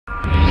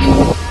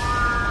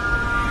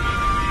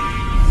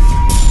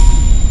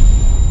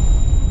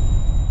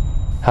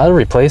How to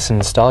replace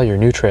and install your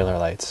new trailer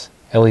lights,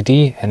 LED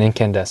and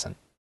incandescent.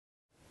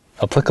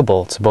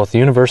 Applicable to both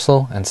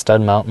universal and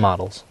stud mount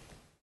models.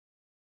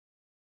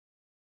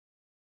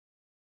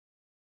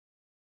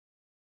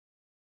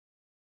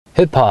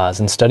 Hit pause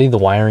and study the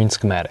wiring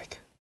schematic.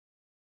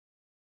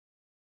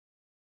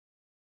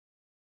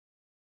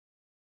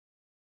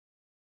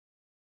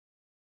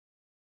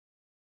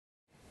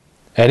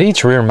 At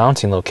each rear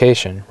mounting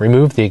location,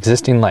 remove the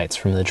existing lights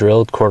from the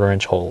drilled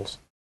 1/4-inch holes.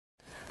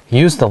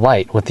 Use the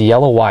light with the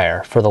yellow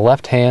wire for the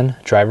left-hand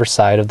driver's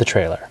side of the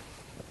trailer.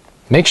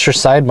 Make sure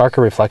side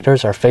marker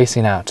reflectors are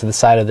facing out to the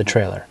side of the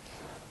trailer.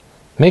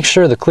 Make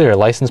sure the clear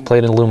license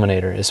plate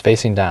illuminator is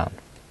facing down.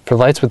 For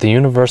lights with the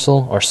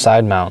universal or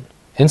side mount,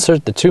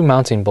 insert the 2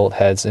 mounting bolt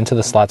heads into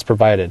the slots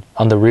provided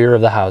on the rear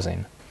of the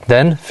housing.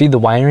 Then feed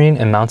the wiring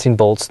and mounting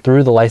bolts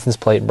through the license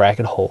plate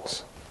bracket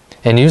holes.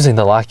 And using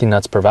the locking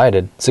nuts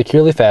provided,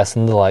 securely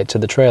fasten the light to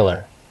the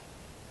trailer.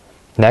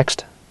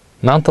 Next,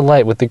 mount the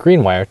light with the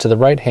green wire to the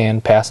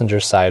right-hand passenger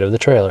side of the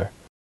trailer.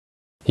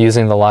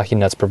 Using the locking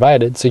nuts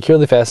provided,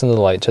 securely fasten the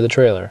light to the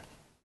trailer.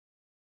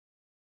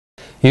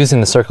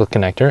 Using the circle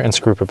connector and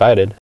screw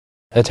provided,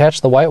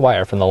 attach the white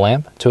wire from the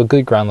lamp to a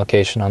good ground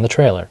location on the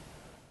trailer.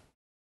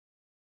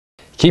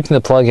 Keeping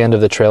the plug end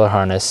of the trailer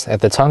harness at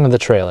the tongue of the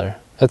trailer,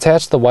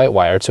 attach the white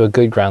wire to a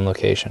good ground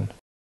location.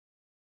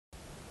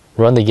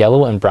 Run the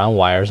yellow and brown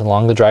wires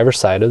along the driver's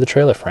side of the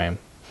trailer frame.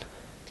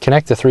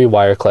 Connect the 3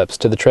 wire clips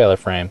to the trailer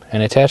frame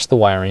and attach the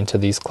wiring to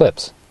these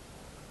clips.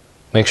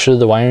 Make sure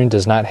the wiring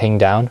does not hang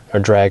down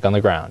or drag on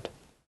the ground.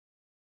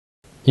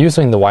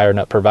 Using the wire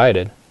nut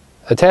provided,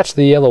 attach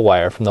the yellow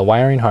wire from the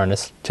wiring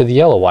harness to the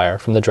yellow wire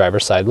from the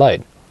driver's side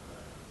light.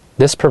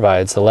 This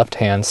provides the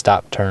left-hand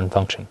stop-turn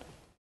function.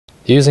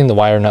 Using the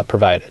wire nut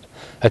provided,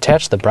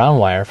 attach the brown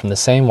wire from the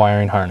same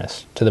wiring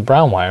harness to the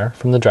brown wire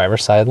from the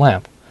driver's side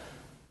lamp.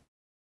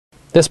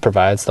 This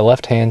provides the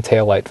left-hand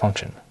tail light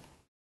function.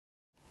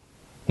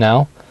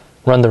 Now,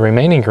 run the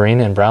remaining green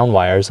and brown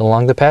wires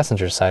along the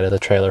passenger side of the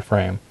trailer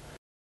frame.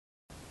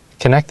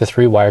 Connect the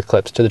 3 wire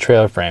clips to the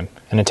trailer frame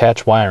and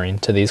attach wiring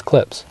to these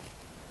clips.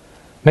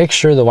 Make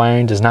sure the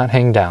wiring does not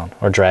hang down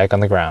or drag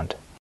on the ground.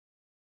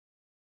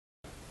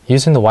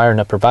 Using the wire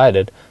nut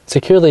provided,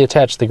 securely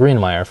attach the green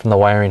wire from the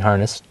wiring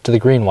harness to the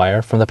green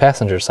wire from the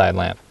passenger side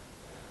lamp.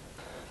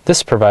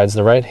 This provides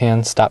the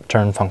right-hand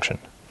stop-turn function.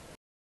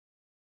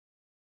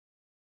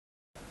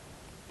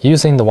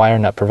 Using the wire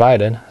nut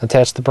provided,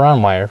 attach the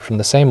brown wire from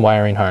the same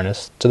wiring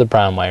harness to the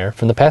brown wire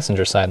from the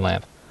passenger side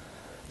lamp.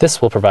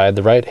 This will provide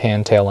the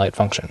right-hand tail light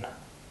function.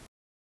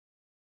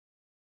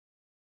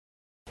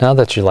 Now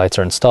that your lights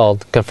are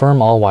installed,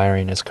 confirm all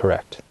wiring is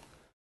correct.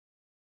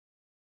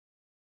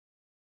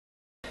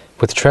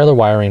 With trailer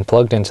wiring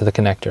plugged into the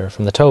connector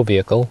from the tow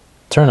vehicle,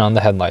 turn on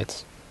the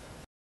headlights.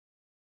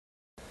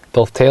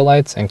 Both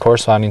taillights and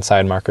corresponding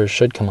side markers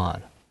should come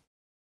on.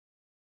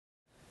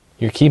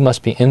 Your key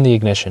must be in the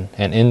ignition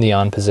and in the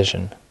on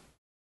position.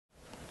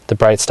 The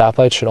bright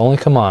stoplight should only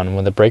come on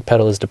when the brake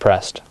pedal is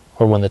depressed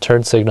or when the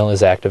turn signal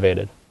is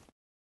activated.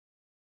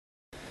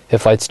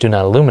 If lights do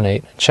not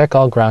illuminate, check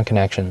all ground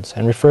connections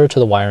and refer to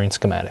the wiring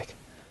schematic.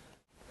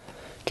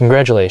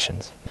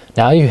 Congratulations!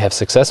 Now you have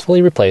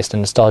successfully replaced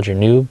and installed your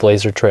new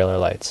Blazer trailer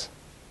lights.